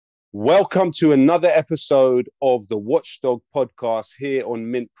Welcome to another episode of the Watchdog podcast here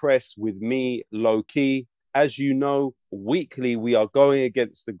on Mint Press with me, Lowkey. As you know, weekly we are going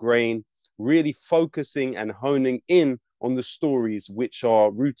against the grain, really focusing and honing in on the stories which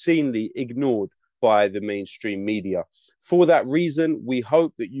are routinely ignored by the mainstream media. For that reason, we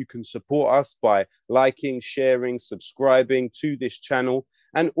hope that you can support us by liking, sharing, subscribing to this channel,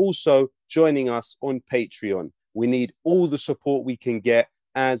 and also joining us on Patreon. We need all the support we can get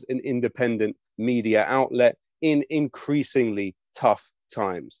as an independent media outlet in increasingly tough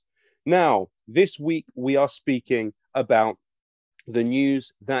times. Now, this week we are speaking about the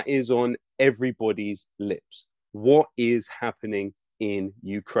news that is on everybody's lips. What is happening in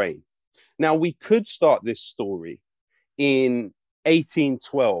Ukraine? Now, we could start this story in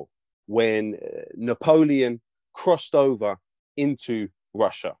 1812 when Napoleon crossed over into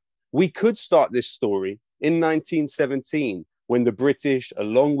Russia. We could start this story in 1917 when the British,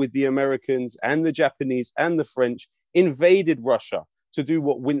 along with the Americans and the Japanese and the French, invaded Russia to do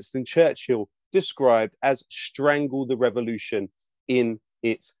what Winston Churchill described as strangle the revolution in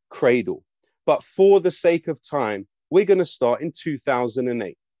its cradle. But for the sake of time, we're going to start in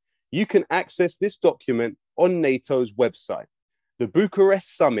 2008. You can access this document on NATO's website. The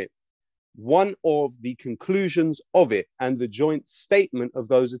Bucharest summit, one of the conclusions of it and the joint statement of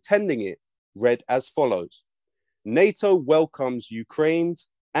those attending it read as follows. NATO welcomes Ukraine's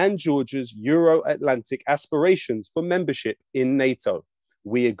and Georgia's Euro-Atlantic aspirations for membership in NATO.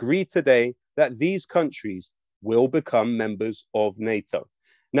 We agree today that these countries will become members of NATO.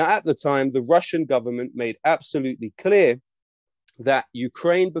 Now, at the time, the Russian government made absolutely clear that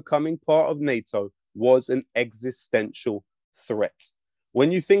Ukraine becoming part of NATO was an existential threat.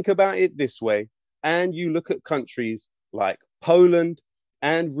 When you think about it this way, and you look at countries like Poland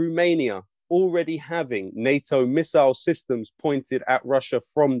and Romania already having NATO missile systems pointed at Russia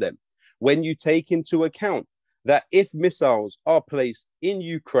from them, when you take into account that if missiles are placed in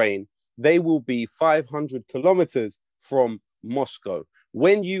Ukraine, they will be 500 kilometers from Moscow.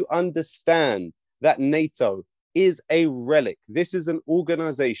 When you understand that NATO is a relic, this is an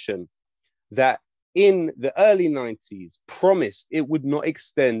organization that in the early 90s promised it would not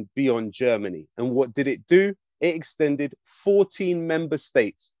extend beyond Germany. And what did it do? It extended 14 member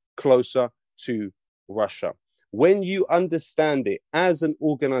states closer to Russia. When you understand it as an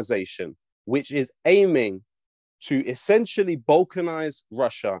organization which is aiming to essentially balkanize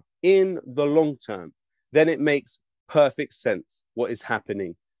Russia in the long term, then it makes perfect sense what is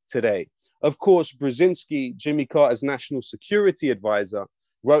happening today. Of course, Brzezinski, Jimmy Carter's national security advisor,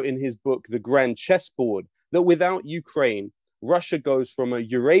 wrote in his book, The Grand Chessboard, that without Ukraine, Russia goes from a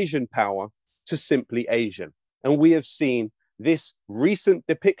Eurasian power to simply Asian. And we have seen this recent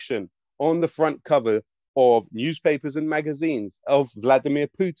depiction on the front cover of newspapers and magazines of Vladimir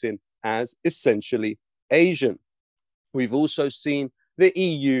Putin as essentially Asian. We've also seen the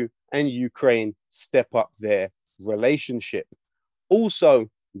EU and Ukraine step up their relationship. Also,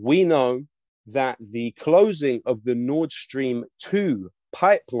 we know that the closing of the Nord Stream 2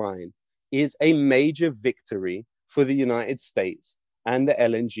 pipeline is a major victory for the United States and the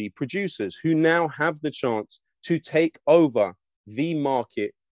LNG producers, who now have the chance to take over the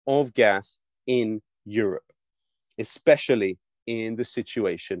market of gas in Europe, especially in the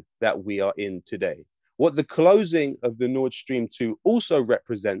situation that we are in today. What the closing of the Nord Stream 2 also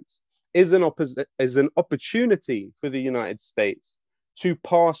represents is an opportunity for the United States to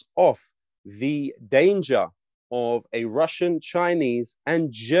pass off the danger of a Russian, Chinese,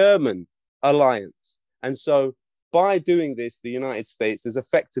 and German alliance. And so by doing this, the United States is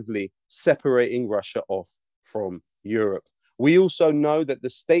effectively separating Russia off from Europe. We also know that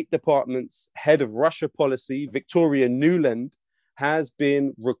the State Department's head of Russia policy, Victoria Nuland, has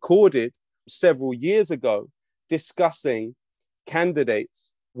been recorded several years ago discussing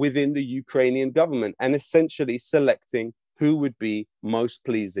candidates within the Ukrainian government and essentially selecting who would be most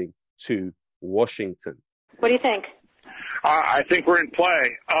pleasing to Washington. What do you think? I think we're in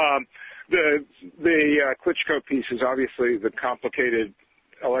play. The Klitschko piece is obviously the complicated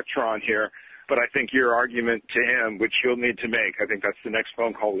electron here. But I think your argument to him, which you'll need to make, I think that's the next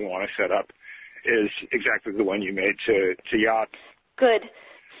phone call we want to set up, is exactly the one you made to Yats. Good.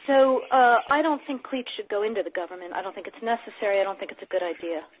 So I don't think Klitsch should go into the government. I don't think it's necessary. I don't think it's a good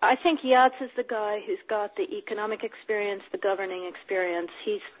idea. I think Yats is the guy who's got the economic experience, the governing experience.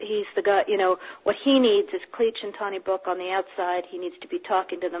 He's the guy, what he needs is Klitsch and Tony Book on the outside. He needs to be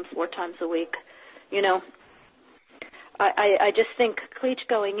talking to them 4 times a week, I just think Klitsch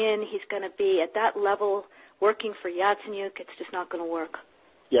going in, he's going to be at that level working for Yatsenyuk. It's just not going to work.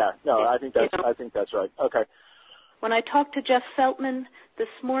 Yeah, no, I think that's right. Okay. When I talked to Jeff Feltman this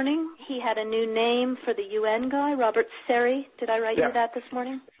morning, he had a new name for the UN guy, Robert Seri. Did I write you that this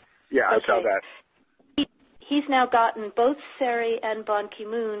morning? Yeah, I saw that. He's now gotten both Seri and Ban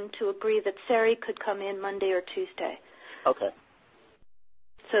Ki-moon to agree that Seri could come in Monday or Tuesday. Okay.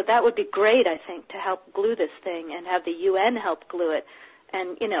 So that would be great, I think, to help glue this thing and have the UN help glue it.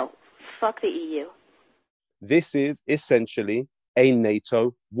 And, fuck the EU. This is essentially a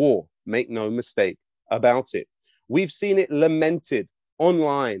NATO war. Make no mistake about it. We've seen it lamented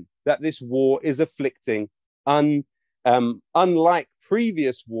online that this war is afflicting, unlike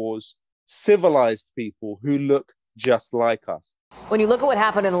previous wars, civilized people who look just like us. When you look at what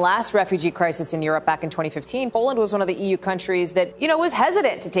happened in the last refugee crisis in Europe back in 2015, Poland was one of the EU countries that, was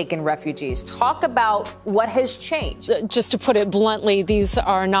hesitant to take in refugees. Talk about what has changed. Just to put it bluntly, these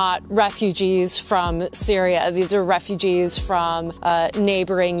are not refugees from Syria. These are refugees from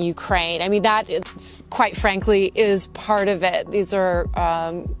neighboring Ukraine. I mean, that, quite frankly, is part of it. These are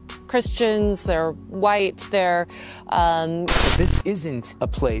Christians, they're white, they're... This isn't a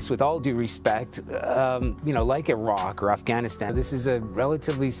place, with all due respect, like Iraq or Afghanistan. This is a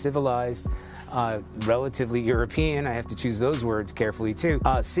relatively civilized, relatively European, I have to choose those words carefully too,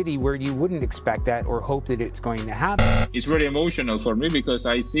 city where you wouldn't expect that or hope that it's going to happen. It's very emotional for me because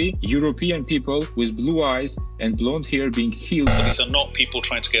I see European people with blue eyes and blonde hair being killed. These are not people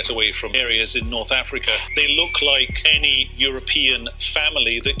trying to get away from areas in North Africa. They look like any European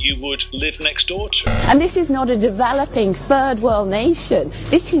family that you would live next door to. And this is not a developing third world nation.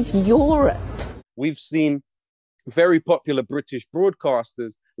 This is Europe. We've seen very popular British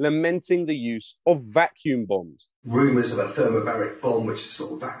broadcasters lamenting the use of vacuum bombs. Rumours of a thermobaric bomb, which is a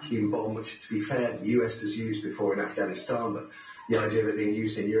sort of vacuum bomb, which, to be fair, the US has used before in Afghanistan, but the idea of it being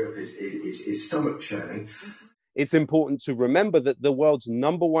used in Europe is stomach-churning. It's important to remember that the world's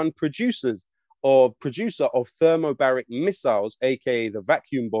number one producer of thermobaric missiles, aka the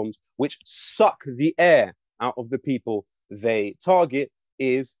vacuum bombs, which suck the air out of the people they target,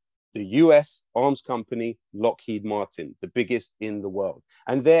 is the US arms company Lockheed Martin, the biggest in the world.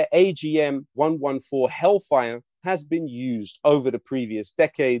 And their AGM-114 Hellfire has been used over the previous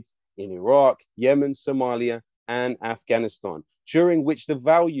decades in Iraq, Yemen, Somalia, and Afghanistan, during which the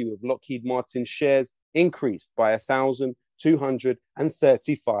value of Lockheed Martin shares increased by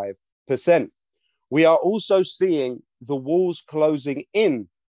 1,235%. We are also seeing the walls closing in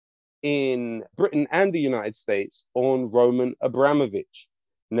Britain and the United States on Roman Abramovich.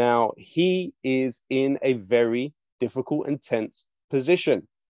 Now, he is in a very difficult and tense position.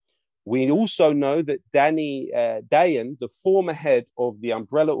 We also know that Danny Dayan, the former head of the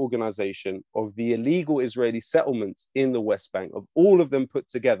umbrella organization of the illegal Israeli settlements in the West Bank, of all of them put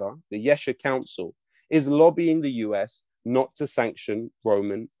together, the Yesha Council, is lobbying the US not to sanction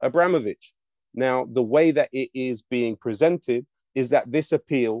Roman Abramovich. Now, the way that it is being presented is that this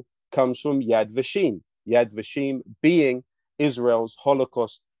appeal comes from Yad Vashem. Yad Vashem being Israel's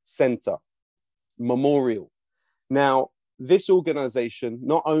Holocaust Center Memorial. Now, this organization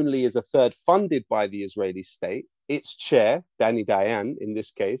not only is a third funded by the Israeli state, its chair, Danny Dayan, in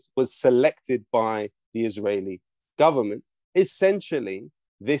this case, was selected by the Israeli government. Essentially,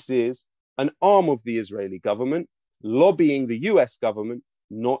 this is an arm of the Israeli government lobbying the US government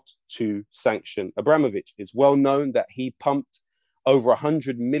not to sanction Abramovich. It's well known that he pumped over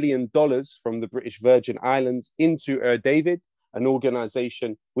 $100 million from the British Virgin Islands into David, an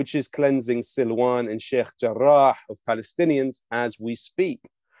organization which is cleansing Silwan and Sheikh Jarrah of Palestinians as we speak.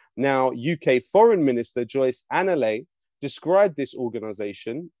 Now, UK Foreign Minister Joyce Analay described this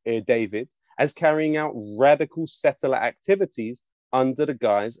organization, David, as carrying out radical settler activities under the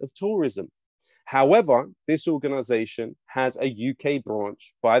guise of tourism. However, this organization has a UK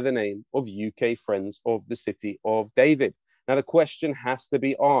branch by the name of UK Friends of the City of David. Now, the question has to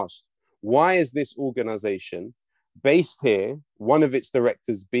be asked, why is this organization based here, one of its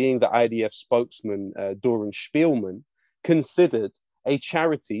directors being the IDF spokesman, Doran Spielman, considered a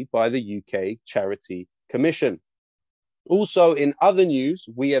charity by the UK Charity Commission? Also, in other news,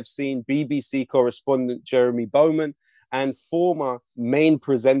 we have seen BBC correspondent Jeremy Bowman and former main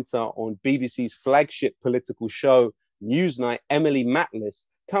presenter on BBC's flagship political show, Newsnight, Emily Matlis,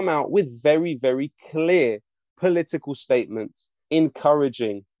 come out with very, very clear political statements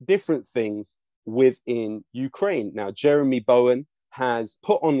encouraging different things within Ukraine. Now, Jeremy Bowen has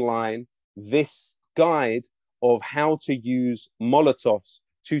put online this guide of how to use Molotovs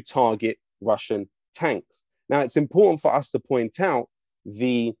to target Russian tanks. Now, it's important for us to point out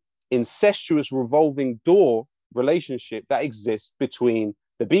the incestuous revolving door relationship that exists between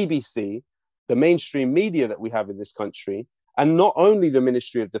the BBC, the mainstream media that we have in this country, and not only the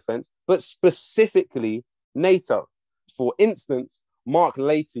Ministry of Defense, but specifically NATO. For instance, Mark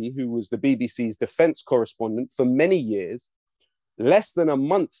Lowkey, who was the BBC's defense correspondent for many years, less than a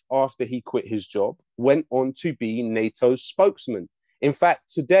month after he quit his job, went on to be NATO's spokesman. In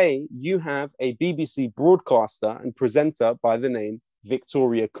fact, today you have a BBC broadcaster and presenter by the name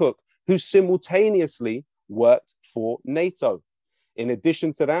Victoria Cook, who simultaneously worked for NATO. In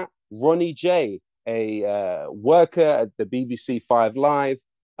addition to that, Ronnie J, a worker at the BBC 5 Live,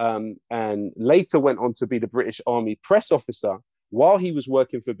 and later went on to be the British Army press officer while he was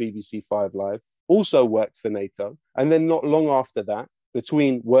working for BBC 5 Live, also worked for NATO. And then not long after that,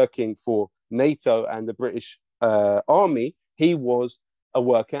 between working for NATO and the British Army, he was a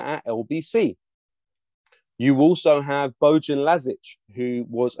worker at LBC. You also have Bojan Lazic, who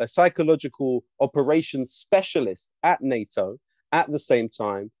was a psychological operations specialist at NATO at the same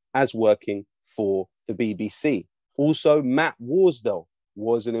time as working for the BBC. Also, Matt Worsdell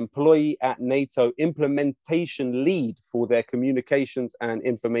was an employee at NATO implementation lead for their communications and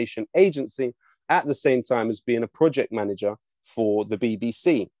information agency at the same time as being a project manager for the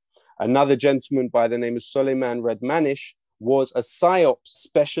BBC. Another gentleman by the name of Suleiman Redmanish was a PSYOPs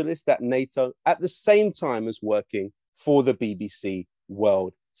specialist at NATO at the same time as working for the BBC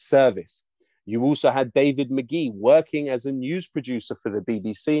World Service. You also had David McGee working as a news producer for the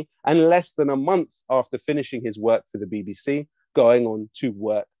BBC, and less than a month after finishing his work for the BBC, going on to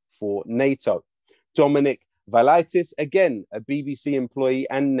work for NATO. Dominic Valaitis, again, a BBC employee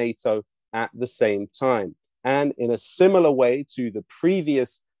and NATO at the same time. And in a similar way to the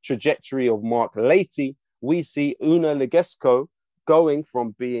previous trajectory of Mark Lowkey, we see Una Legesco going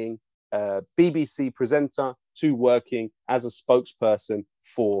from being a BBC presenter to working as a spokesperson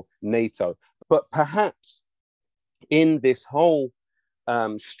for NATO. But perhaps in this whole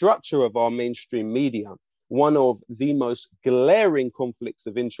structure of our mainstream media, one of the most glaring conflicts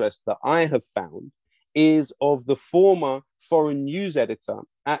of interest that I have found is of the former foreign news editor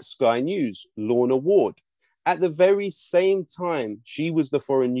at Sky News, Lorna Ward. At the very same time she was the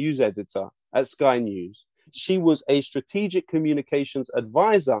foreign news editor at Sky News, she was a strategic communications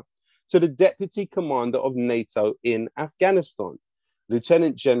advisor to the deputy commander of NATO in Afghanistan,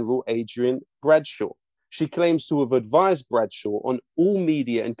 Lieutenant General Adrian Bradshaw. She claims to have advised Bradshaw on all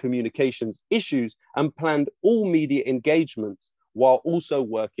media and communications issues and planned all media engagements while also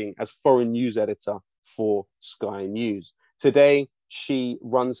working as foreign news editor for Sky News. Today, she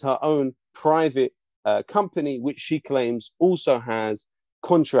runs her own private company, which she claims also has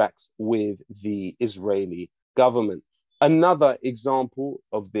contracts with the Israeli government. Another example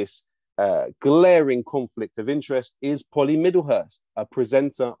of this glaring conflict of interest is Polly Middlehurst, a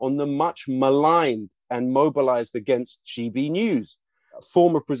presenter on the much maligned and mobilized against GB News, a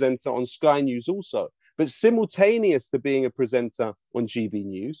former presenter on Sky News also. But simultaneous to being a presenter on GB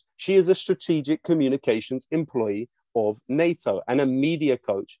News, she is a strategic communications employee of NATO and a media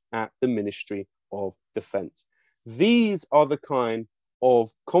coach at the Ministry of Defense. These are the kind of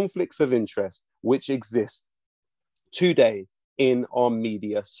conflicts of interest which exist today in our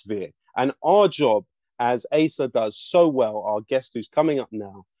media sphere. And our job, as Asa does so well, our guest who's coming up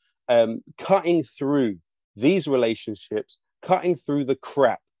now, cutting through these relationships, cutting through the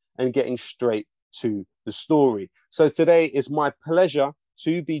crap and getting straight to the story. So today is my pleasure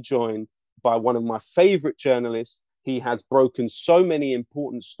to be joined by one of my favorite journalists. He has broken so many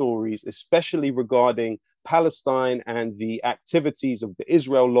important stories, especially regarding Palestine and the activities of the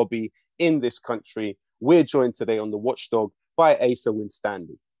Israel lobby in this country. We're joined today on The Watchdog by Asa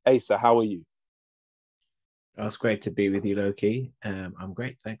Winstanley. Asa, how are you? Oh, it's great to be with you, Lowkey. I'm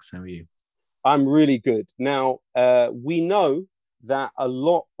great, thanks. How are you? I'm really good. Now, we know that a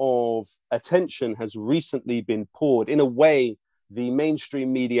lot of attention has recently been poured. In a way, the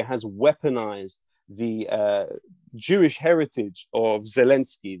mainstream media has weaponized the Jewish heritage of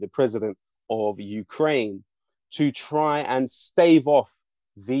Zelensky, the president of Ukraine, to try and stave off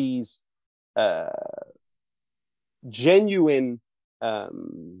these genuine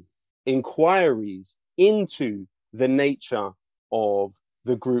inquiries into the nature of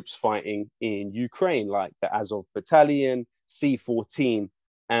the groups fighting in Ukraine, like the Azov Battalion, C-14,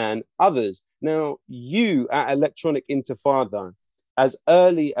 and others. Now, you at Electronic Intifada, as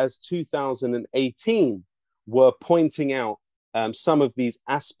early as 2018, were pointing out some of these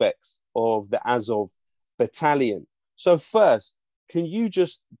aspects of the Azov Battalion. So first, can you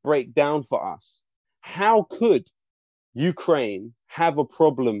just break down for us, how could Ukraine have a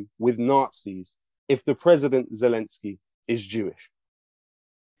problem with Nazis if the President Zelensky is Jewish?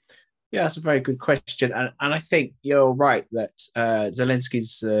 Yeah, that's a very good question. And I think you're right that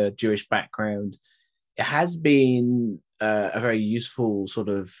Zelensky's Jewish background, it has been a very useful sort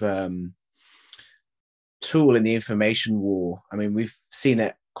of tool in the information war. I mean, we've seen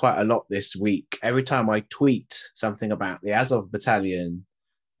it quite a lot this week. Every time I tweet something about the Azov battalion,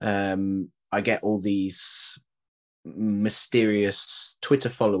 I get all these mysterious Twitter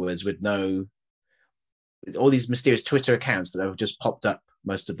followers with all these mysterious Twitter accounts that have just popped up,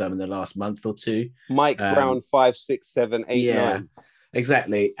 most of them in the last month or two. Mike Brown 56789.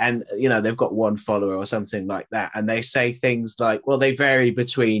 Exactly. And, they've got one follower or something like that. And they say things like, well, they vary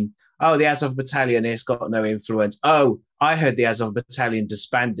between, oh, the Azov battalion has got no influence. Oh, I heard the Azov battalion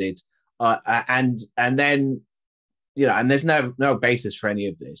disbanded. And then, and there's no basis for any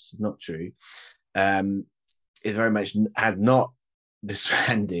of this. It's not true. It very much has not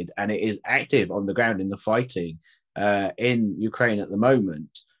disbanded, and it is active on the ground in the fighting in Ukraine at the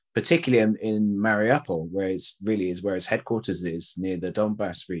moment, particularly in Mariupol, where its headquarters is, near the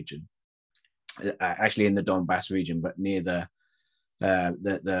Donbass region. Actually, in the Donbass region, but near the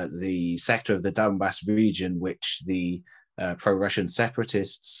sector of the Donbass region which the pro-Russian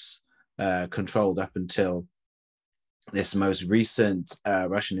separatists controlled up until this most recent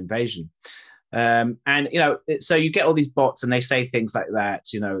Russian invasion. So you get all these bots, and they say things like that,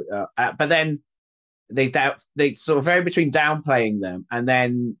 but then they sort of vary between downplaying them, and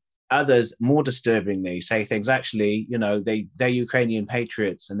then others, more disturbingly, say things, actually, they're Ukrainian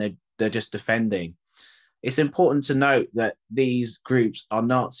patriots and they're just defending. It's important to note that these groups are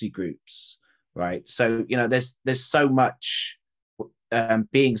Nazi groups, right? So, there's so much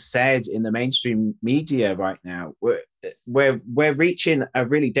being said in the mainstream media right now. We're reaching a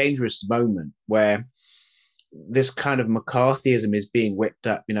really dangerous moment where this kind of McCarthyism is being whipped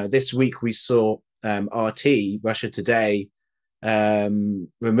up. This week we saw RT, Russia Today,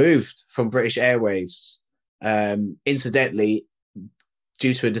 removed from British airwaves, incidentally,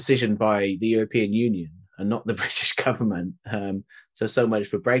 due to a decision by the European Union and not the British government. So much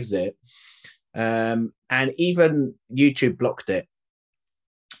for Brexit. And even YouTube blocked it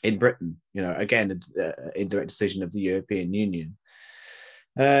in Britain, again, an indirect decision of the European Union.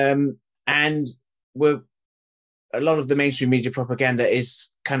 And a lot of the mainstream media propaganda is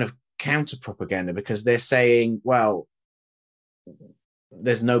kind of counter propaganda, because they're saying, well,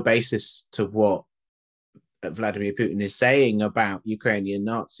 there's no basis to what Vladimir Putin is saying about Ukrainian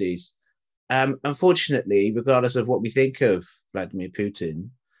Nazis. Unfortunately, regardless of what we think of Vladimir Putin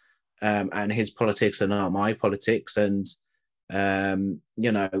and his politics and my politics, and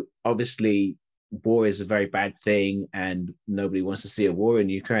obviously war is a very bad thing and nobody wants to see a war in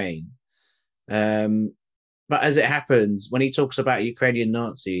Ukraine. But as it happens, when he talks about Ukrainian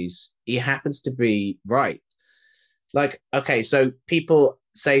Nazis, he happens to be right. Like, okay, so people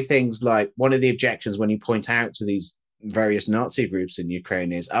say things like, one of the objections when you point out to these various Nazi groups in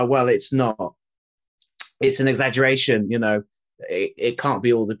Ukraine is, oh, well, it's not. It's an exaggeration, it can't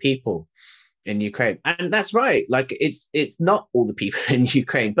be all the people in Ukraine. And that's right. Like, it's not all the people in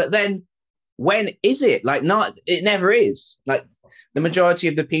Ukraine. But then when is it? Like, it never is. Like, the majority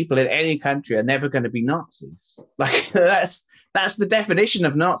of the people in any country are never going to be Nazis. Like, that's the definition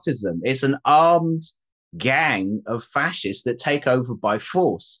of Nazism. It's an armed gang of fascists that take over by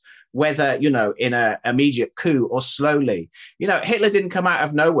force, whether, in an immediate coup or slowly. Hitler didn't come out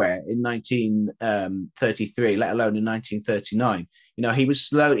of nowhere in 1933, let alone in 1939. He was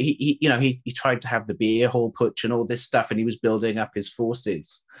slow. He tried to have the beer hall putsch and all this stuff, and he was building up his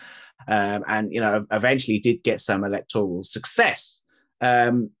forces. And eventually did get some electoral success.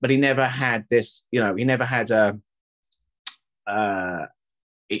 But he never had this, he never had a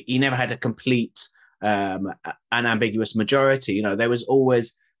complete unambiguous majority. There was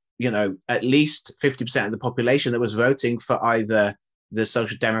always, at least 50% of the population that was voting for either the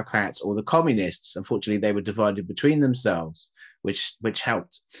Social Democrats or the Communists. Unfortunately, they were divided between themselves, which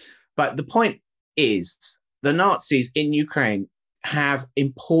helped. But the point is, the Nazis in Ukraine have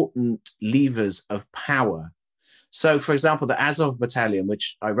important levers of power. So, for example, the Azov battalion,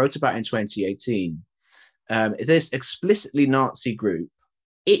 which I wrote about in 2018, this explicitly Nazi group,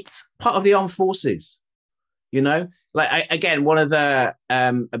 it's part of the armed forces. Again, one of the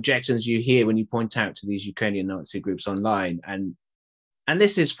objections you hear when you point out to these Ukrainian Nazi groups online, and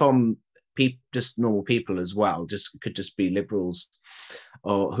this is from just normal people as well, could just be liberals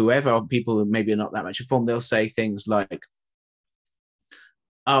or whoever, or people who maybe are not that much informed. They'll say things like,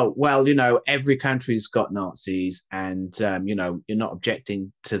 oh, well, every country's got Nazis, and you're not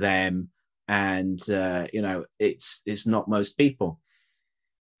objecting to them, and it's not most people.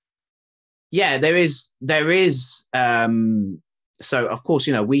 Yeah, there is. So of course,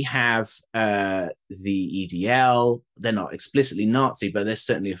 we have the EDL. They're not explicitly Nazi, but they're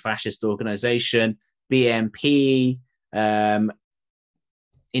certainly a fascist organization. BNP,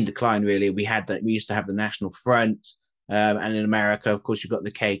 in decline, really. We used to have the National Front, and in America, of course, you've got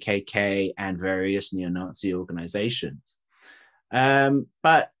the KKK and various neo-Nazi organizations.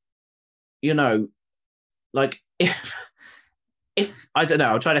 But like if I don't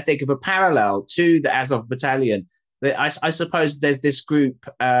know, I'm trying to think of a parallel to the Azov Battalion. I suppose there's this group,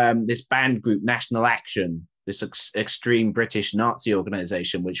 this banned group, National Action, this extreme British Nazi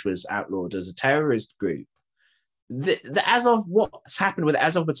organization, which was outlawed as a terrorist group. The Azov, what's happened with the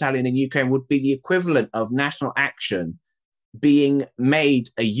Azov Battalion in Ukraine would be the equivalent of National Action being made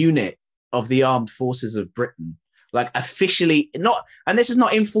a unit of the armed forces of Britain. Like officially not, and this is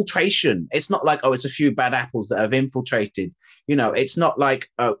not infiltration. It's not like, oh, it's a few bad apples that have infiltrated. It's not like,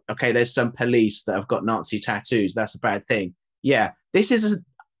 oh, okay, there's some police that have got Nazi tattoos. That's a bad thing. Yeah, this is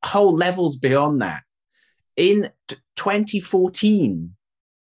whole levels beyond that. In 2014,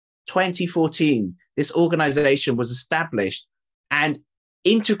 this organization was established and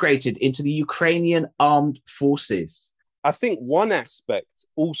integrated into the Ukrainian armed forces. I think one aspect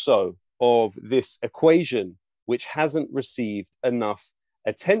also of this equation, which hasn't received enough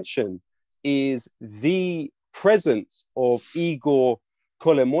attention, is the presence of Igor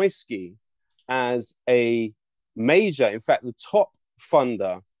Kolomoisky as a major, in fact, the top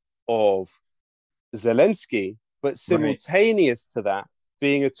funder of Zelensky, but simultaneous to that,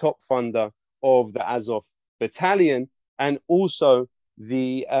 being a top funder of the Azov Battalion and also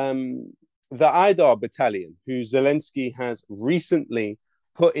the Aidar Battalion, who Zelensky has recently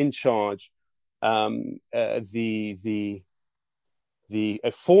put in charge. A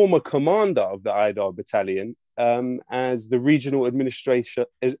former commander of the Aidar Battalion as the regional administrator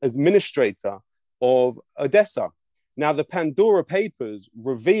of Odessa. Now, the Pandora Papers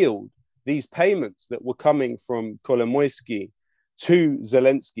revealed these payments that were coming from Kolomoisky to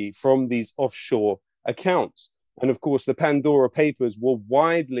Zelensky from these offshore accounts. And of course, the Pandora Papers were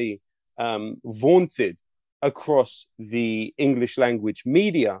widely vaunted across the English language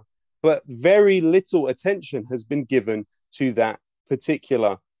media, but very little attention has been given to that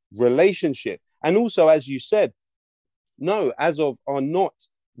particular relationship. And also, as you said, no, Azov are not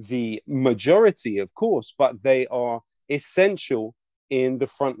the majority, of course, but they are essential in the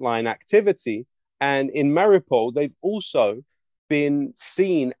frontline activity. And in Mariupol, they've also been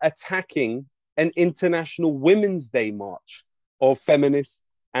seen attacking an International Women's Day march of feminists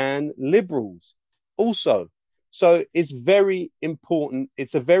and liberals also. So it's very important.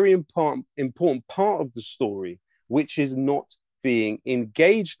 It's a very important part of the story, which is not being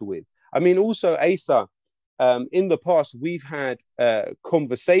engaged with. I mean, also, Asa, in the past, we've had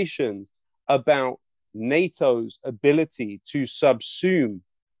conversations about NATO's ability to subsume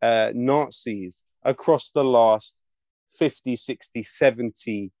Nazis across the last 50, 60,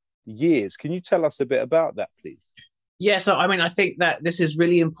 70 years. Can you tell us a bit about that, please? Yeah, so I mean, I think that this is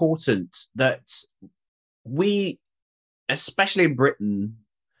really important that we, especially in Britain,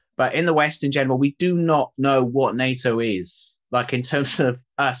 but in the West in general, we do not know what NATO is, like in terms of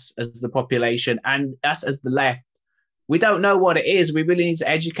us as the population and us as the left. We don't know what it is. We really need to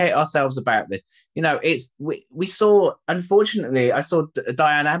educate ourselves about this. We saw, unfortunately, I saw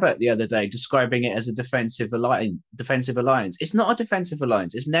Diane Abbott the other day describing it as a defensive alliance. It's not a defensive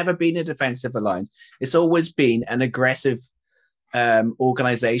alliance. It's never been a defensive alliance. It's always been an aggressive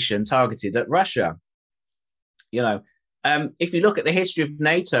organization targeted at Russia. If you look at the history of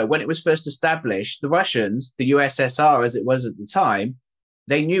NATO, when it was first established, the Russians, the USSR as it was at the time,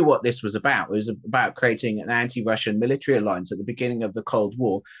 they knew what this was about. It was about creating an anti-Russian military alliance at the beginning of the Cold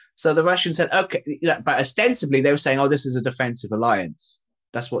War. So the Russians said, okay, but ostensibly they were saying, oh, this is a defensive alliance.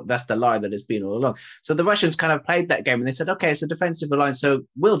 That's the lie that it's been all along. So the Russians kind of played that game and they said, okay, it's a defensive alliance, so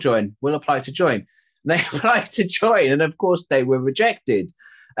we'll join. We'll apply to join. And they applied to join, and of course they were rejected.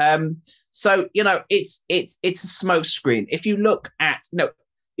 So it's a smokescreen. If you look at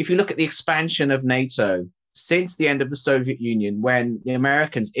the expansion of NATO since the end of the Soviet Union, when the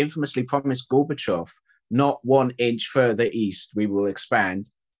Americans infamously promised Gorbachev, not 1 inch further east, we will expand.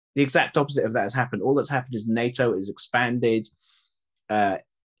 The exact opposite of that has happened. All that's happened is NATO is expanded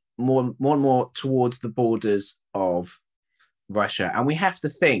more and more towards the borders of Russia. And we have to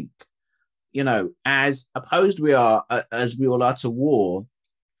think, as opposed we are, as we all are to war,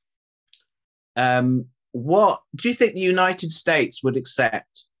 what do you think the United States would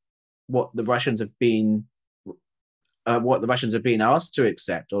accept what the Russians have been asked to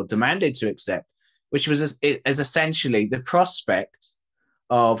accept or demanded to accept, which was as essentially the prospect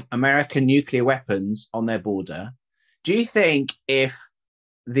of American nuclear weapons on their border? Do you think if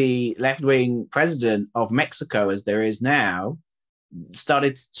the left-wing president of Mexico, as there is now,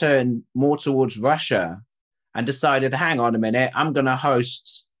 started to turn more towards Russia and decided, hang on a minute, I'm going to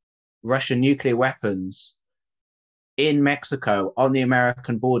host Russian nuclear weapons in Mexico on the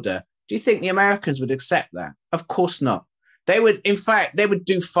American border, do you think the Americans would accept that? Of course not. They would, in fact, they would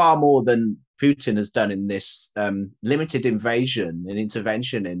do far more than Putin has done in this limited invasion and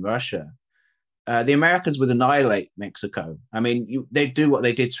intervention in Russia. The Americans would annihilate Mexico. I mean, they'd do what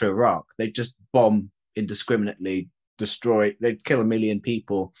they did to Iraq. They'd just bomb indiscriminately, destroy, they'd kill 1 million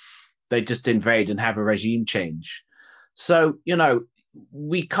people. They'd just invade and have a regime change. So, you know,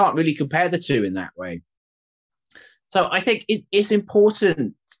 we can't really compare the two in that way. So I think it's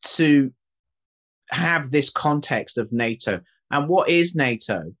important to have this context of NATO. And what is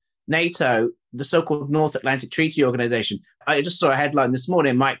NATO? NATO, the so-called North Atlantic Treaty Organization. I just saw a headline this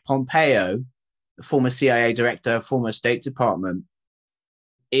morning, Mike Pompeo, the former CIA director, former State Department,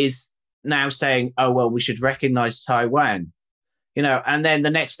 is now saying, oh, well, we should recognize Taiwan. You know, and then the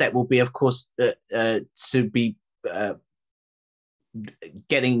next step will be, of course, to be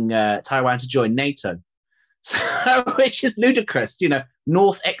getting Taiwan to join NATO. So, which is ludicrous, you know,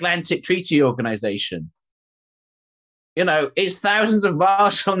 North Atlantic Treaty Organization. You know, it's thousands of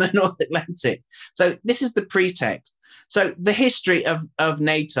miles from the North Atlantic. So this is the pretext. So the history of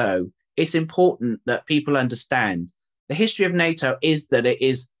NATO, it's important that people understand. The history of NATO is that it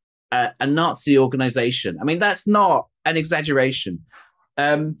is a Nazi organization. I mean, that's not an exaggeration.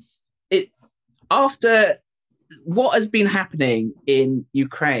 After what has been happening in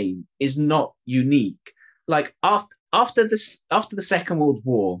Ukraine is not unique. Like after the Second World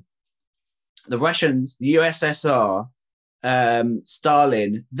War, the Russians, the USSR,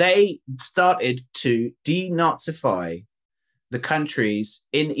 Stalin, they started to denazify the countries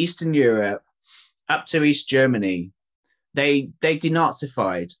in Eastern Europe up to East Germany. They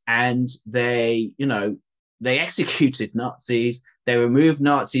denazified, and they executed Nazis. They removed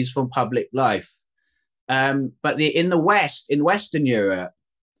Nazis from public life. But in the West, in Western Europe,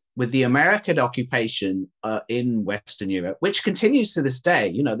 with the American occupation in Western Europe, which continues to this day,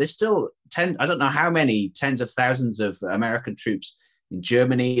 you know, there's still I don't know how many tens of thousands of American troops in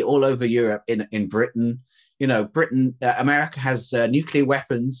Germany, all over Europe, in Britain. You know, America has nuclear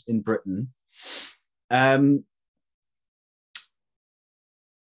weapons in Britain.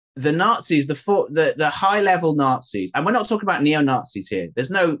 The Nazis, the high level Nazis, and we're not talking about neo-Nazis here. There's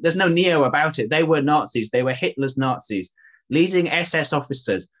no neo about it. They were Nazis. They were Hitler's Nazis, leading SS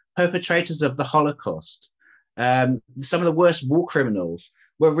officers, perpetrators of the Holocaust. Some of the worst war criminals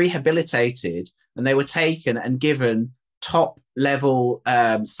were rehabilitated, and they were taken and given top level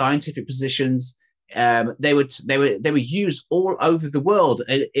scientific positions. They were used all over the world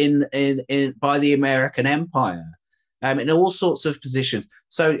in by the American Empire. In all sorts of positions.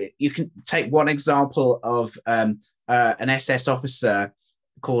 So you can take one example of an SS officer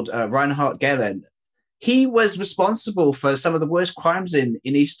called Reinhard Gehlen. He was responsible for some of the worst crimes in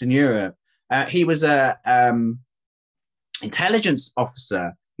Eastern Europe. He was a intelligence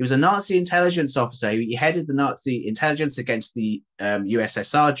officer. He was a Nazi intelligence officer. He headed the Nazi intelligence against the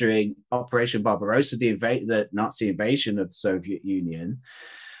USSR during Operation Barbarossa, the Nazi invasion of the Soviet Union.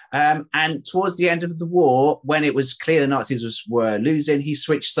 And towards the end of the war, when it was clear the Nazis were losing, he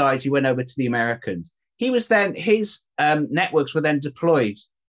switched sides. He went over to the Americans. His networks were then deployed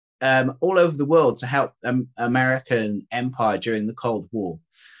all over the world to help American empire during the Cold War.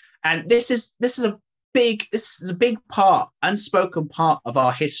 And this is a big part, unspoken part of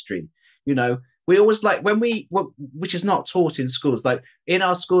our history. You know, we always like which is not taught in schools. Like in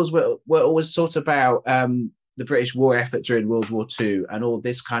our schools, we're always taught about the British war effort during World War II and all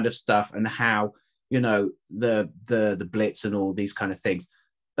this kind of stuff, and how, you know, the Blitz and all these kind of things.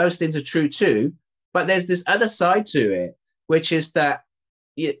 Those things are true too, but there's this other side to it, which is that,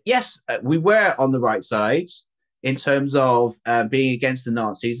 yes, we were on the right side in terms of being against the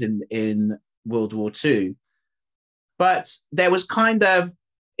Nazis in World War II, but there was kind of,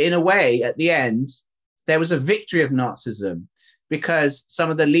 in a way, at the end, there was a victory of Nazism, because some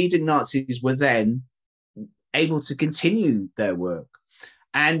of the leading Nazis were then able to continue their work.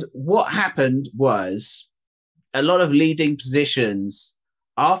 And what happened was a lot of leading positions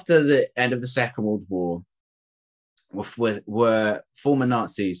after the end of the Second World War were former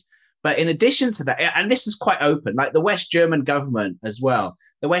Nazis. But in addition to that, and this is quite open, like the West German government as well,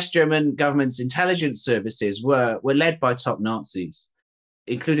 the West German government's intelligence services were led by top Nazis,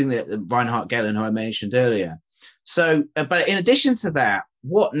 including the Reinhard Gehlen, who I mentioned earlier. So, but in addition to that,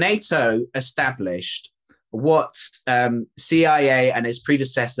 what NATO established, what CIA and its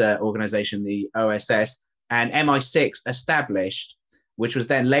predecessor organization, the OSS, and MI6 established, which was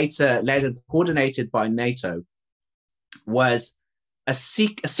then later led and coordinated by NATO, was a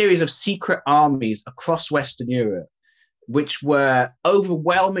series of secret armies across Western Europe, which were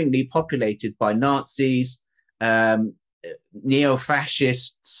overwhelmingly populated by Nazis,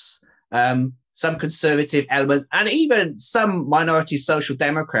 neo-fascists, some conservative elements, and even some minority social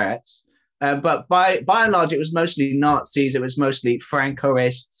democrats. But by and large, it was mostly Nazis. It was mostly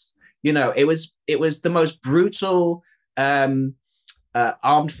Francoists. You know, it was the most brutal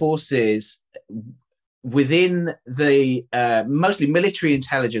armed forces within the mostly military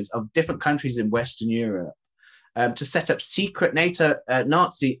intelligence of different countries in Western Europe to set up secret NATO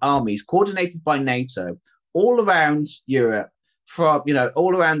Nazi armies coordinated by NATO all around Europe, from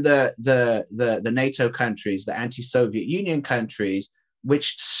all around the NATO countries, the anti-Soviet Union countries,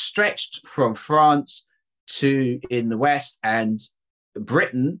 which stretched from France to in the west and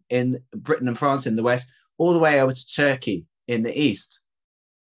Britain and France in the west, all the way over to Turkey in the east.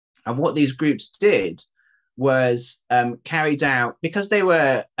 And what these groups did was carried out, because they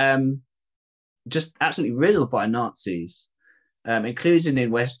were just absolutely riddled by Nazis, including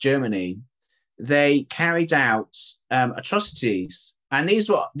in West Germany. They carried out atrocities, and these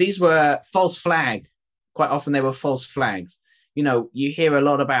were false flag. Quite often, they were false flags. You know, you hear a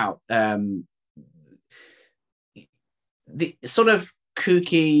lot about the sort of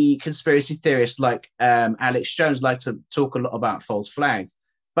kooky conspiracy theorists like Alex Jones like to talk a lot about false flags,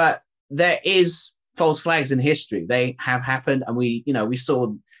 but there is false flags in history. They have happened, and we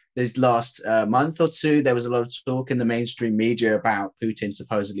saw this last month or two, there was a lot of talk in the mainstream media about Putin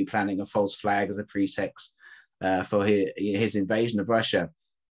supposedly planning a false flag as a pretext for his invasion of Russia.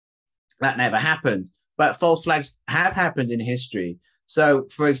 That never happened, but false flags have happened in history. So,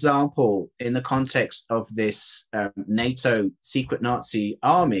 for example, in the context of this NATO secret Nazi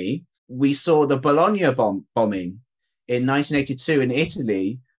army, we saw the Bologna bombing in 1982 in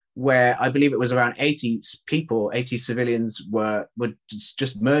Italy, where I believe it was around 80 civilians were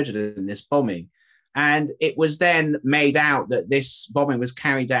just murdered in this bombing. And it was then made out that this bombing was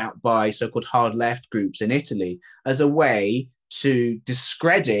carried out by so-called hard left groups in Italy as a way to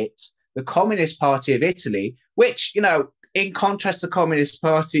discredit the Communist Party of Italy, which, in contrast to communist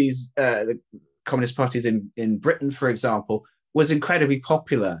parties, the communist parties in Britain, for example, was incredibly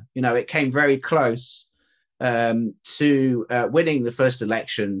popular. It came very close to winning the first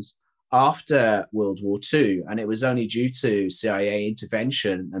elections after World War II. And it was only due to CIA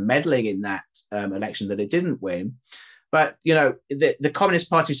intervention and meddling in that election that it didn't win. But, the Communist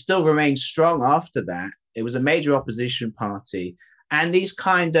Party still remained strong after that. It was a major opposition party. And these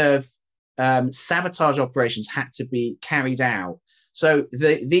kind of sabotage operations had to be carried out. So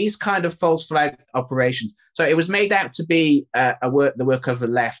these kind of false flag operations, so it was made out to be the work of the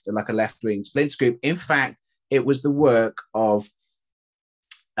left, like a left-wing splinter group. In fact, it was the work of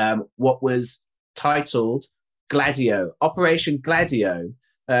what was titled Gladio, Operation Gladio,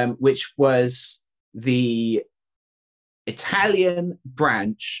 which was the Italian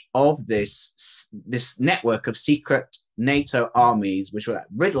branch of this network of secret NATO armies, which were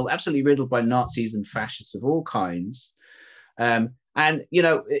absolutely riddled by Nazis and fascists of all kinds. And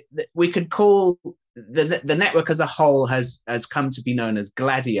we could call the network as a whole has come to be known as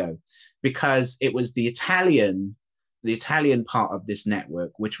Gladio, because it was the Italian part of this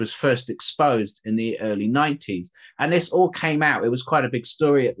network which was first exposed in the early 90s. And this all came out. It was quite a big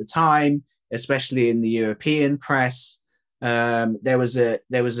story at the time, especially in the European press. There was a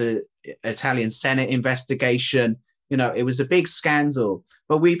Italian Senate investigation. It was a big scandal,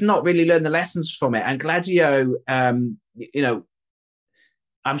 but we've not really learned the lessons from it. And Gladio,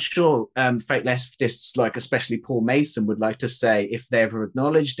 I'm sure fake leftists, like especially Paul Mason, would like to say, if they ever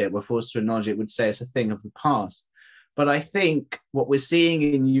acknowledged it, were forced to acknowledge it, would say it's a thing of the past. But I think what we're seeing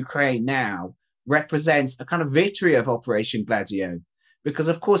in Ukraine now represents a kind of victory of Operation Gladio, because,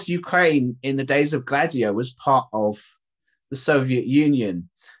 of course, Ukraine in the days of Gladio was part of the Soviet Union,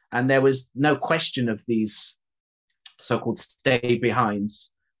 and there was no question of these so-called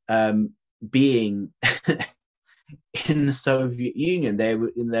stay-behinds being in the Soviet Union. There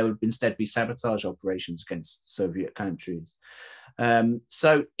would instead be sabotage operations against Soviet countries.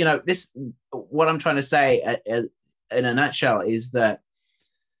 So, what I'm trying to say in a nutshell is that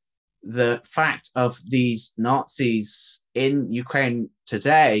the fact of these Nazis in Ukraine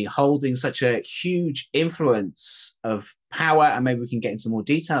today holding such a huge influence of power, and maybe we can get into more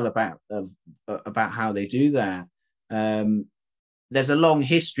detail about how they do that. There's a long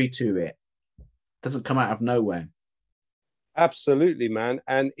history to it. It doesn't come out of nowhere. Absolutely, man.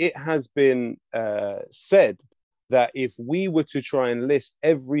 And it has been said that if we were to try and list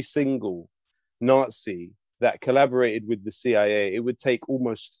every single Nazi that collaborated with the CIA, it would take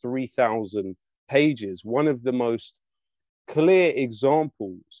almost 3,000 pages. One of the most clear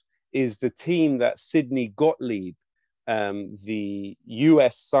examples is the team that Sidney Gottlieb, the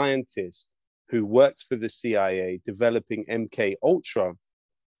US scientist who worked for the CIA developing MK Ultra,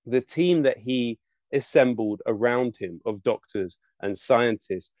 the team that he assembled around him of doctors and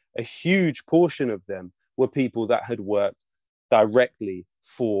scientists, a huge portion of them were people that had worked directly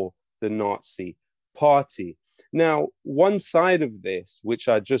for the Nazi Party. Now, one side of this, which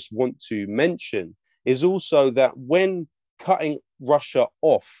I just want to mention, is also that when cutting Russia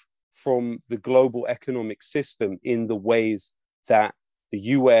off from the global economic system in the ways that the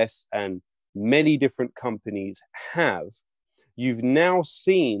US and many different companies have, you've now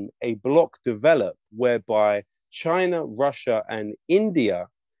seen a bloc develop whereby China, Russia, and India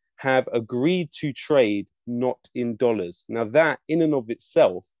have agreed to trade not in dollars. Now, that in and of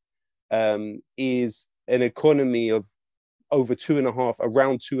itself is an economy of over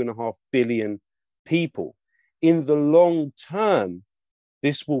around 2.5 billion people. In the long term,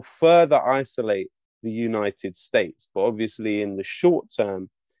 this will further isolate the United States. But obviously, in the short term,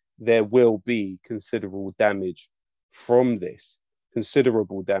 there will be considerable damage from this.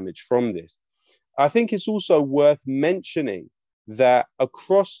 I think it's also worth mentioning that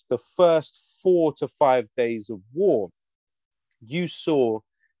across the first 4 to 5 days of war, you saw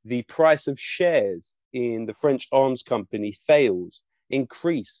the price of shares in the French arms company Thales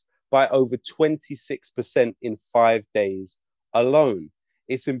increase by over 26% in 5 days alone.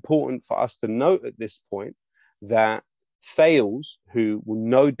 It's important for us to note at this point that Thales, who will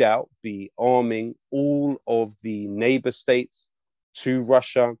no doubt be arming all of the neighbor states to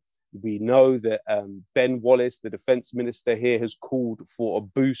Russia, we know that Ben Wallace, the defense minister here, has called for a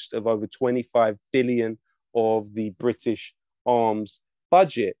boost of over 25 billion of the British arms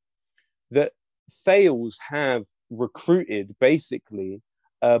budget, that Thales have recruited basically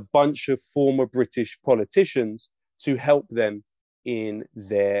a bunch of former British politicians to help them in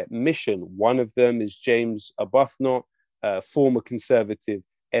their mission. One of them is James Arbuthnot, a former Conservative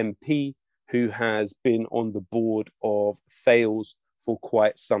MP who has been on the board of Thales for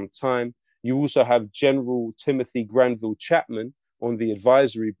quite some time. You also have General Timothy Granville Chapman on the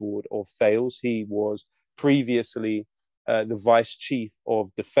advisory board of Thales. He was previously the Vice Chief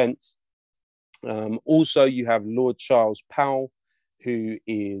of Defense. Also, you have Lord Charles Powell, who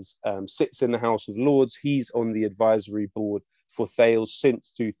sits in the House of Lords. He's on the advisory board for Thales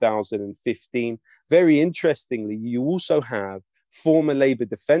since 2015. Very interestingly, you also have former Labour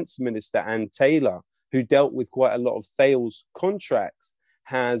Defence Minister Anne Taylor, who dealt with quite a lot of Thales contracts,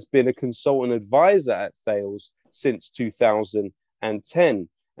 has been a consultant advisor at Thales since 2010.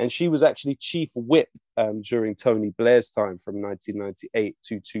 And she was actually chief whip during Tony Blair's time from 1998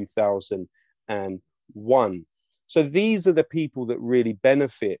 to 2001. So these are the people that really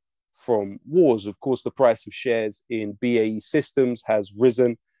benefit from wars. Of course, the price of shares in BAE Systems has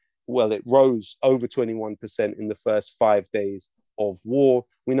risen. Well, it rose over 21% in the first 5 days of war.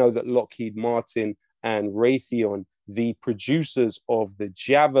 We know that Lockheed Martin and Raytheon, the producers of the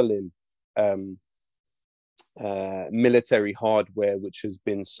Javelin military hardware, which has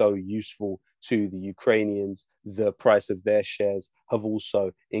been so useful to the Ukrainians, the price of their shares have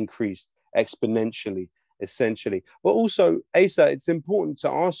also increased exponentially, essentially. But also, Asa, it's important to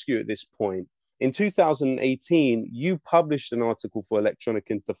ask you at this point, in 2018, you published an article for Electronic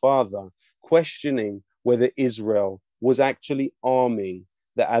Intifada questioning whether Israel was actually arming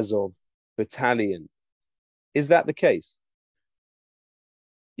the Azov battalion. Is that the case?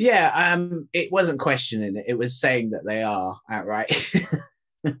 Yeah, it wasn't questioning it. It was saying that they are outright.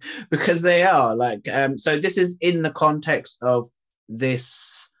 Because they are so this is in the context of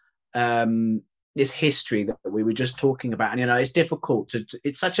this this history that we were just talking about. And it's difficult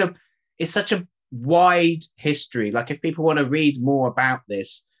it's such a wide history. Like, if people want to read more about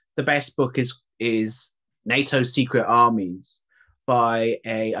this, the best book is NATO's Secret Armies by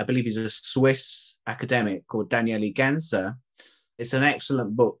I believe he's a Swiss academic called Daniele Ganser. It's an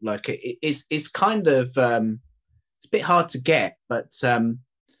excellent book. Like, it's kind of it's a bit hard to get, but it's a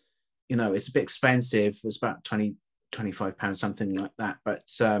bit expensive. It's about 25 pounds, something like that. But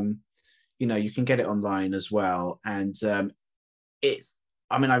you can get it online as well. And I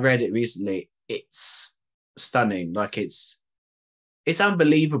read it recently. It's stunning. Like, it's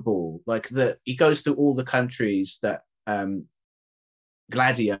unbelievable. Like, he goes through all the countries that the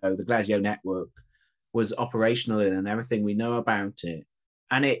Gladio network was operational in, and everything we know about it.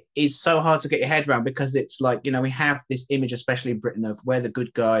 And it is so hard to get your head around, because it's like, we have this image, especially in Britain, of we're the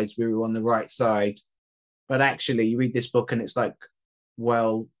good guys, we were on the right side. But actually, you read this book and it's like,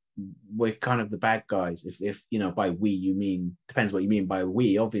 well, we're kind of the bad guys. If by we, you mean, depends what you mean by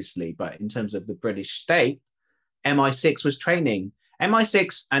we, obviously. But in terms of the British state, MI6 was training.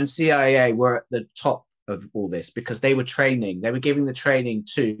 MI6 and CIA were at the top of all this because they were training. They were giving the training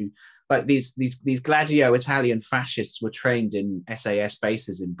to, like, these Gladio Italian fascists were trained in SAS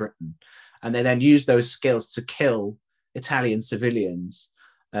bases in Britain, and they then used those skills to kill Italian civilians.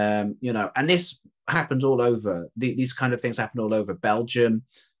 And this happened all over. These kind of things happened all over Belgium,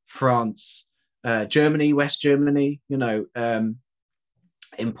 France, Germany, West Germany.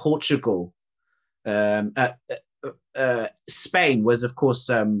 In Portugal. Spain was, of course,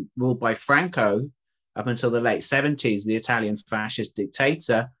 ruled by Franco up until the late 70s, the Italian fascist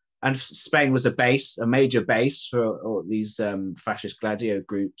dictator. And Spain was a major base for all these fascist Gladio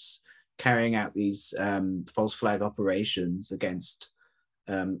groups carrying out these false flag operations against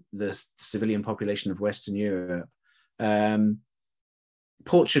the civilian population of Western Europe.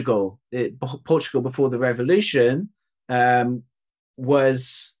 Portugal before the revolution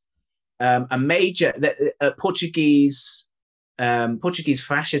was a major Portuguese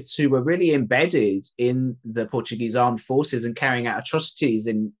fascists who were really embedded in the Portuguese armed forces and carrying out atrocities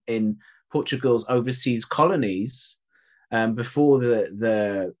in Portugal's overseas colonies before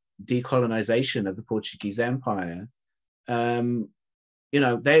the decolonization of the Portuguese Empire.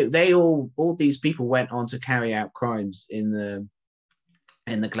 They all these people went on to carry out crimes in the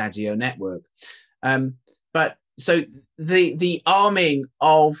Gladio network. But so the arming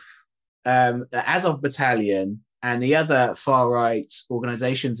of the Azov Battalion and the other far-right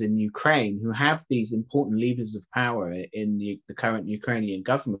organizations in Ukraine who have these important levers of power in the current Ukrainian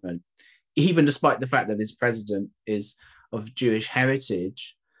government, even despite the fact that its president is of Jewish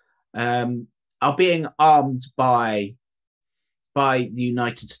heritage, are being armed by the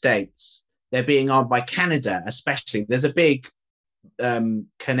United States. They're being armed by Canada, especially. There's a big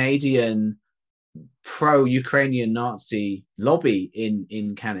Canadian pro-Ukrainian Nazi lobby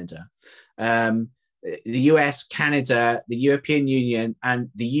in Canada. The US, Canada, the European Union, and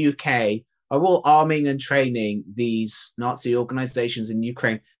the UK are all arming and training these Nazi organizations in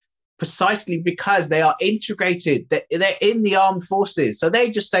Ukraine precisely because they are integrated. They're in the armed forces. So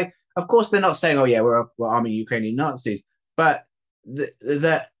they just say, of course, they're not saying, oh, yeah, we're arming Ukrainian Nazis, but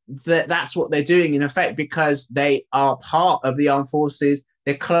that's what they're doing in effect because they are part of the armed forces.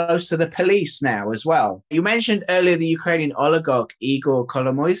 They're close to the police now as well. You mentioned earlier the Ukrainian oligarch Igor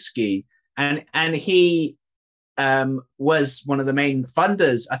Kolomoisky, and he was one of the main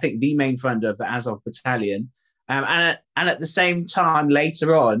funders, I think the main funder of the Azov Battalion. And at the same time,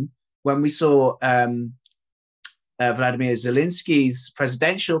 later on, when we saw Vladimir Zelensky's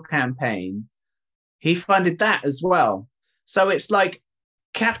presidential campaign, he funded that as well. So it's like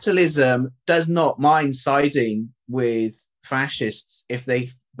capitalism does not mind siding with fascists if they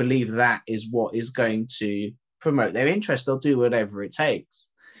believe that is what is going to promote their interest. They'll do whatever it takes.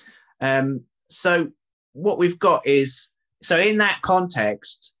 So what we've got is, so in that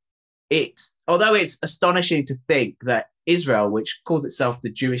context, although it's astonishing to think that Israel, which calls itself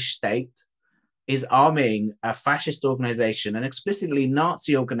the Jewish state, is arming a fascist organization, an explicitly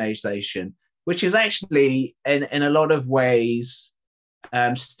Nazi organization, which is actually in a lot of ways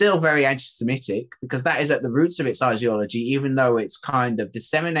still very anti-Semitic, because that is at the roots of its ideology, even though it's kind of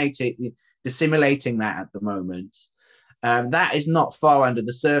disseminating that at the moment. That is not far under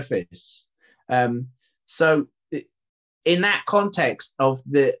the surface. So in that context of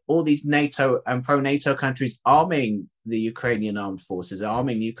all these NATO and pro-NATO countries arming the Ukrainian armed forces,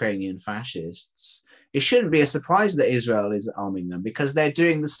 arming Ukrainian fascists, it shouldn't be a surprise that Israel is arming them, because they're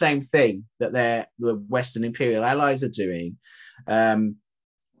doing the same thing that the Western imperial allies are doing.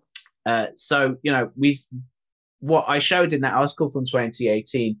 So, what I showed in that article from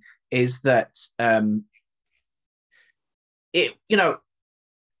 2018 is that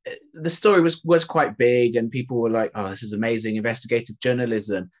the story was quite big, and people were like, oh, this is amazing investigative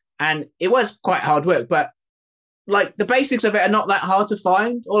journalism. And it was quite hard work, but like the basics of it are not that hard to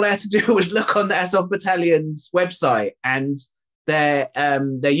find. All I had to do was look on the Azov Battalion's website and their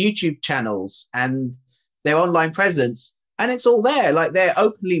YouTube channels and their online presence, and it's all there. Like, they're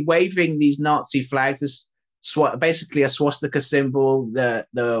openly waving these Nazi flags, as basically a swastika symbol, the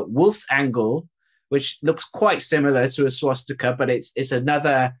Wulst angle, which looks quite similar to a swastika, but it's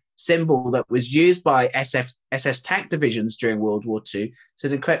another symbol that was used by SS tank divisions during World War II. So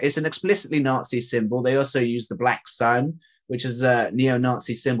it's an explicitly Nazi symbol. They also use the black sun, which is a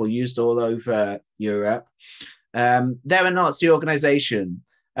neo-Nazi symbol used all over Europe. They're a Nazi organization.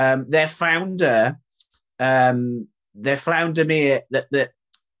 Their founder, and their first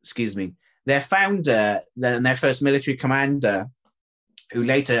military commander, who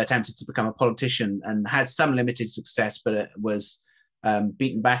later attempted to become a politician and had some limited success, but it was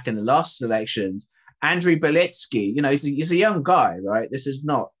beaten back in the last elections, Andrew Belitsky, he's a young guy, right? This is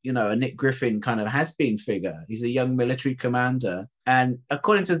not, a Nick Griffin kind of has-been figure. He's a young military commander. And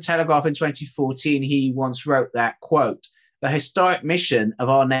according to the Telegraph in 2014, he once wrote that, quote, "The historic mission of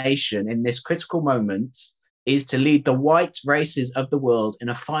our nation in this critical moment is to lead the white races of the world in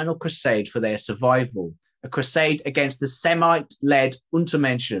a final crusade for their survival, a crusade against the Semite-led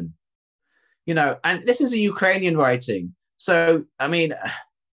Untermenschen." And this is a Ukrainian writing. So, I mean,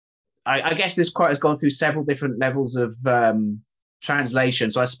 I guess this quote has gone through several different levels of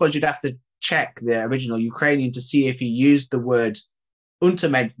translation. So I suppose you'd have to check the original Ukrainian to see if he used the word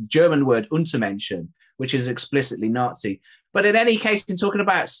German word Untermenschen, which is explicitly Nazi. But in any case, in talking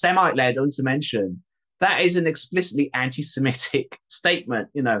about Semite-led Untermenschen, that is an explicitly anti-Semitic statement,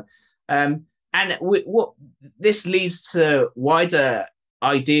 and what this leads to wider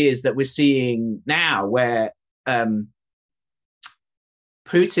ideas that we're seeing now, where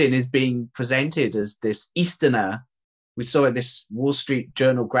Putin is being presented as this Easterner. We saw in this Wall Street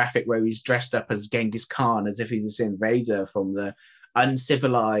Journal graphic where he's dressed up as Genghis Khan, as if he's this invader from the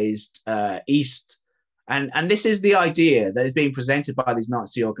uncivilized East. And this is the idea that is being presented by these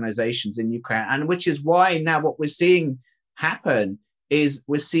Nazi organizations in Ukraine, and which is why now what we're seeing happen is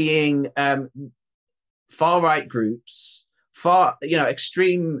we're seeing far-right groups,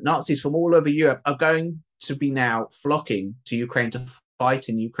 extreme Nazis from all over Europe are going to be now flocking to Ukraine to fight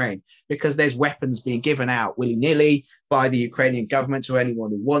in Ukraine, because there's weapons being given out willy-nilly by the Ukrainian government to anyone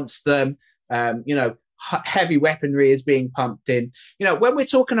who wants them. Heavy weaponry is being pumped in. When we're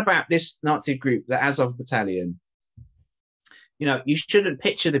talking about this Nazi group, the Azov Battalion, you shouldn't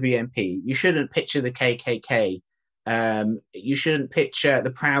picture the BNP. You shouldn't picture the KKK. You shouldn't picture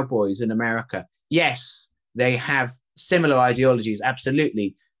the Proud Boys in America. Yes, they have similar ideologies,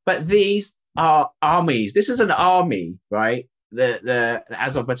 absolutely. But these are armies. This is an army, right? The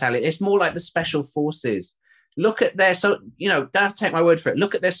Azov Battalion. It's more like the special forces. Look at their, don't have to take my word for it.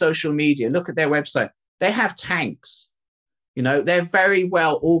 Look at their social media. Look at their website. They have tanks. They're very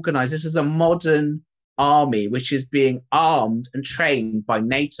well organized. This is a modern army which is being armed and trained by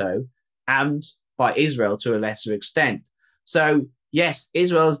NATO and by Israel to a lesser extent. So yes,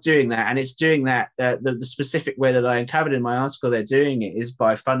 Israel's doing that, and it's doing that. The specific way that I uncovered in my article, they're doing it is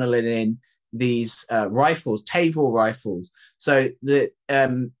by funneling in these rifles, Tavor rifles. So the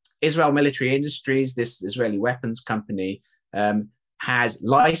Israel Military Industries, this Israeli weapons company, has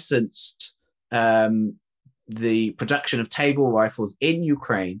licensed the production of Tavor rifles in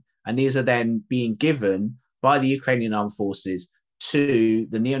Ukraine, and these are then being given by the Ukrainian armed forces to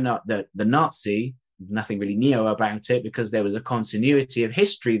the Nazi. Nothing really neo about it, because there was a continuity of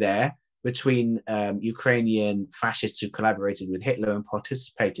history there between Ukrainian fascists who collaborated with Hitler and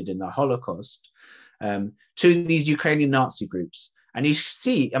participated in the Holocaust to these Ukrainian Nazi groups. And you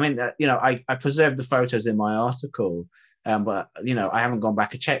see, I preserved the photos in my article, but I haven't gone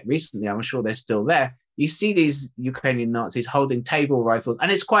back and checked recently. I'm sure they're still there. You see these Ukrainian Nazis holding Tavor rifles,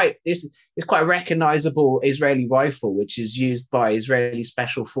 and it's quite a recognizable Israeli rifle, which is used by Israeli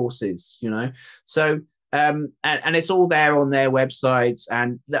special forces. So and it's all there on their websites.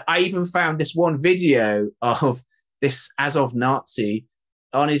 And I even found this one video of this Azov Nazi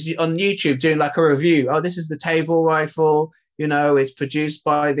on YouTube doing like a review. Oh, this is the Tavor rifle. It's produced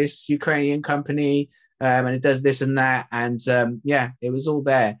by this Ukrainian company, and it does this and that. And it was all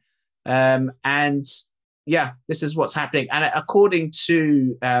there. This is what's happening. And according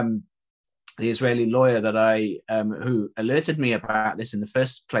to the Israeli lawyer that who alerted me about this in the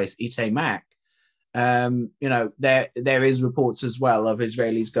first place, Itay Mack, there is reports as well of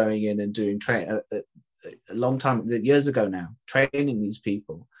Israelis going in and doing a long time, years ago now, training these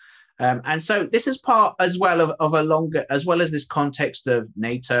people. And so this is part as well of a longer, as well as this context of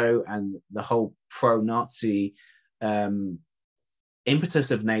NATO and the whole pro-Nazi impetus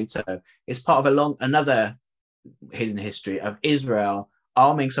of NATO. It's part of another hidden history of Israel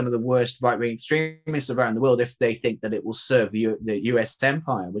arming some of the worst right-wing extremists around the world if they think that it will serve the US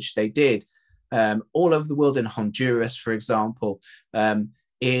empire, which they did all over the world, in Honduras, for example,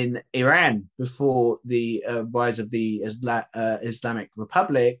 in Iran before the rise of the Islamic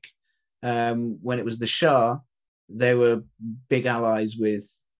Republic, when it was the Shah. They were big allies with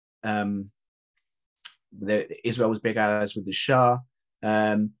Israel was big allies with the Shah.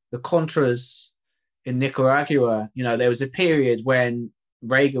 The Contras in Nicaragua, there was a period when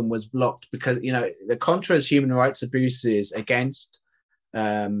Reagan was blocked because, the Contras' human rights abuses against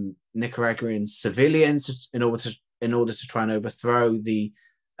Nicaraguan civilians in order to try and overthrow the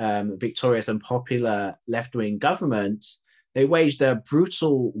victorious and popular left-wing government. They waged a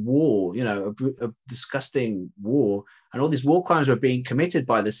brutal war, a disgusting war and all these war crimes were being committed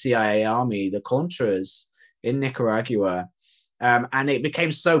by the CIA army, the Contras in Nicaragua. And it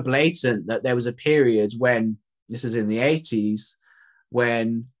became so blatant that there was a period when, this is in the 80s,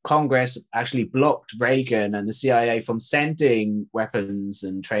 when Congress actually blocked Reagan and the CIA from sending weapons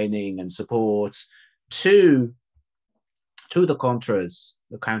and training and support to the Contras,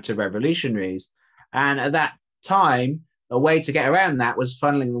 the counter-revolutionaries. And at that time, a way to get around that was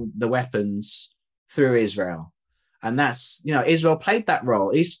funneling the weapons through Israel. And that's, Israel played that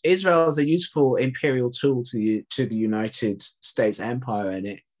role. Israel is a useful imperial tool to the United States empire,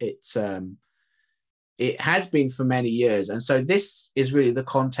 and it has been for many years. And so this is really the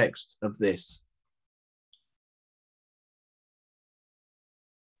context of this.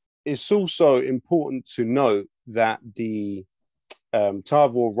 It's also important to note that the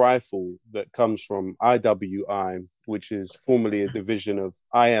Tavor rifle that comes from IWI, which is formerly a division of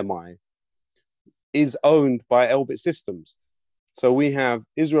IMI, is owned by Elbit Systems. So we have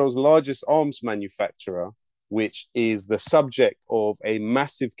Israel's largest arms manufacturer, which is the subject of a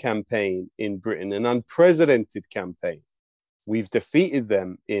massive campaign in Britain, an unprecedented campaign. We've defeated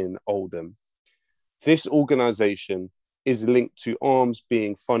them in Oldham. This organization is linked to arms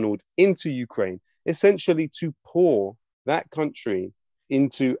being funneled into Ukraine, essentially to pour that country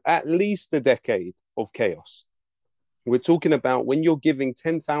into at least a decade of chaos. We're talking about when you're giving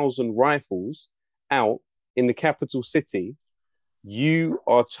 10,000 rifles out in the capital city, you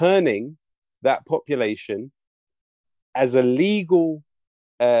are turning that population as a legal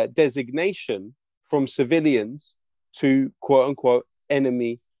designation from civilians to quote unquote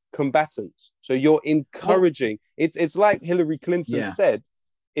enemy combatants. So you're encouraging, it's like Hillary Clinton said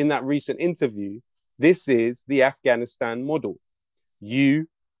in that recent interview, this is the Afghanistan model. You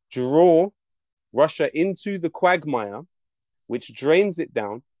draw Russia into the quagmire, which drains it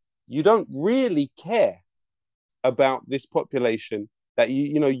down. You don't really care about this population that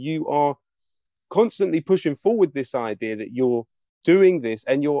you are constantly pushing forward this idea that you're doing this,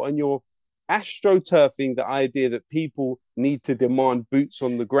 and you're astroturfing the idea that people need to demand boots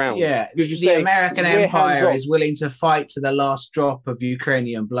on the ground. Yeah, because the American empire is willing to fight to the last drop of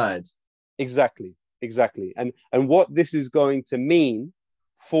Ukrainian blood. Exactly. And what this is going to mean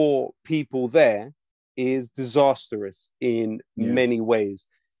for people there is disastrous in many ways.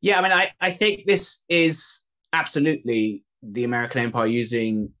 Yeah, I mean, I think this is absolutely the American empire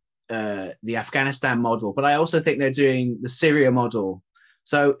using the Afghanistan model, but I also think they're doing the Syria model.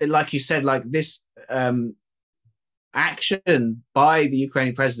 So, like you said, like this action by the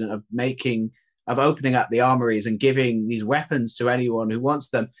Ukrainian president of opening up the armories and giving these weapons to anyone who wants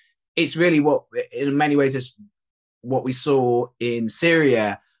them, it's really what, in many ways, is what we saw in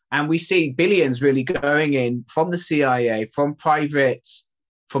Syria. And we see billions really going in from the CIA, from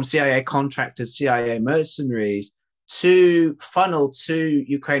CIA contractors, CIA mercenaries, to funnel to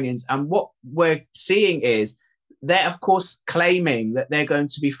Ukrainians. And what we're seeing is they're, of course, claiming that they're going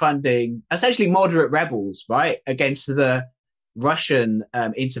to be funding essentially moderate rebels, right, against the Russian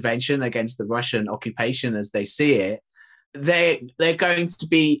intervention, against the Russian occupation as they see it. They're going to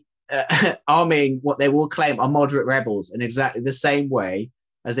be arming what they will claim are moderate rebels in exactly the same way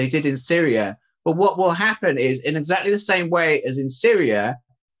as they did in Syria. But what will happen is, in exactly the same way as in Syria,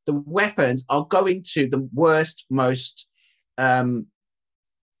 the weapons are going to the worst, most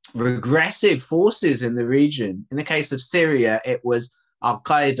regressive forces in the region. In the case of Syria, it was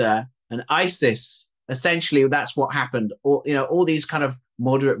Al-Qaeda and ISIS. Essentially, that's what happened. All these kind of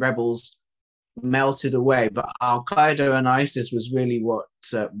moderate rebels melted away, but Al-Qaeda and ISIS was really what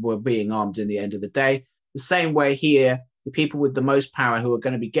were being armed in the end of the day. The same way here, the people with the most power who are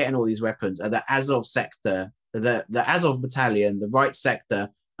going to be getting all these weapons are the Azov sector, the Azov battalion, the right sector,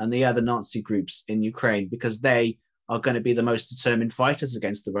 and the other Nazi groups in Ukraine, because they are going to be the most determined fighters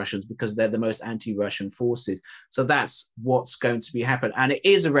against the Russians, because they're the most anti-Russian forces. So that's what's going to be happening. And it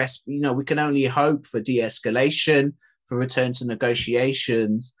is we can only hope for de-escalation, for return to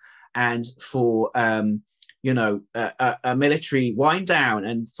negotiations, and for a military wind down,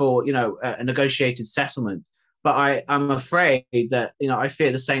 and for a negotiated settlement. But I'm afraid that I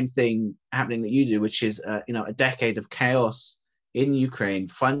fear the same thing happening that you do, which is a decade of chaos in Ukraine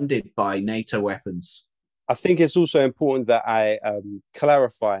funded by NATO weapons. I think it's also important that I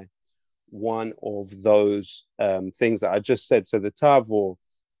clarify one of those things that I just said. So the Tavor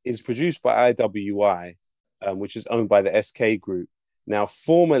is produced by IWI, which is owned by the SK Group. Now,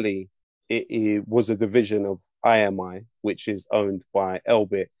 formerly, it was a division of IMI, which is owned by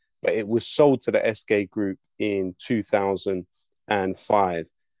Elbit, but it was sold to the SK Group in 2005.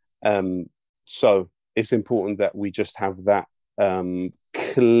 So it's important that we just have that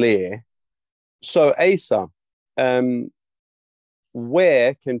clear. So, Asa, Where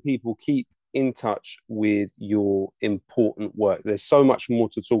can people keep in touch with your important work? There's so much more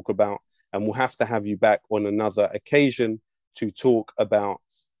to talk about, and we'll have to have you back on another occasion to talk about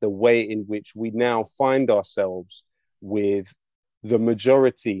the way in which we now find ourselves with the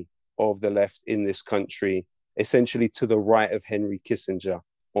majority of the left in this country, essentially to the right of Henry Kissinger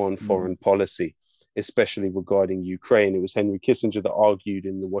on foreign policy, especially regarding Ukraine. It was Henry Kissinger that argued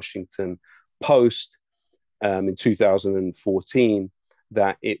in the Washington Post in 2014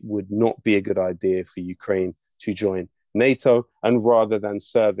 that it would not be a good idea for Ukraine to join NATO, and rather than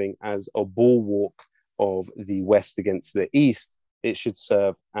serving as a bulwark of the West against the East, it should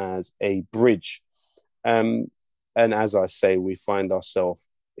serve as a bridge. And as I say, we find ourselves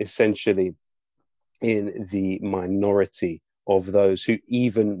essentially in the minority of those who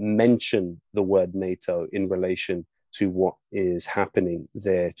even mention the word NATO in relation to what is happening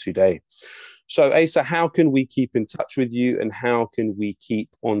there today. So, Asa, how can we keep in touch with you, and how can we keep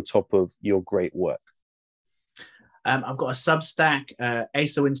on top of your great work? I've got a Substack,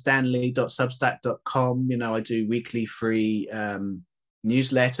 asawinstanley.substack.com. You know, I do weekly free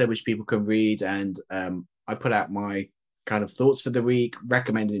newsletter, which people can read. And I put out my kind of thoughts for the week,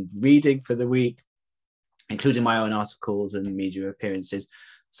 recommended reading for the week, including my own articles and media appearances.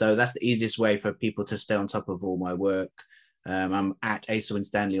 So that's the easiest way for people to stay on top of all my work. I'm at Asa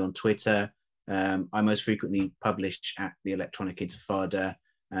Winstanley on Twitter. I most frequently publish at the Electronic Intifada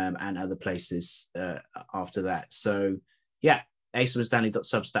and other places after that. So yeah,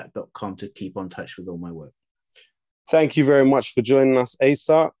 asawinstanley.substack.com to keep on touch with all my work. Thank you very much for joining us,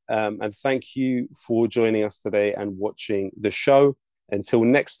 Asa. And thank you for joining us today and watching the show. Until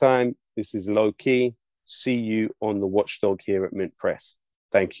next time, this is Lowkey. See you on the Watchdog here at Mint Press.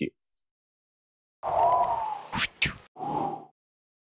 Thank you.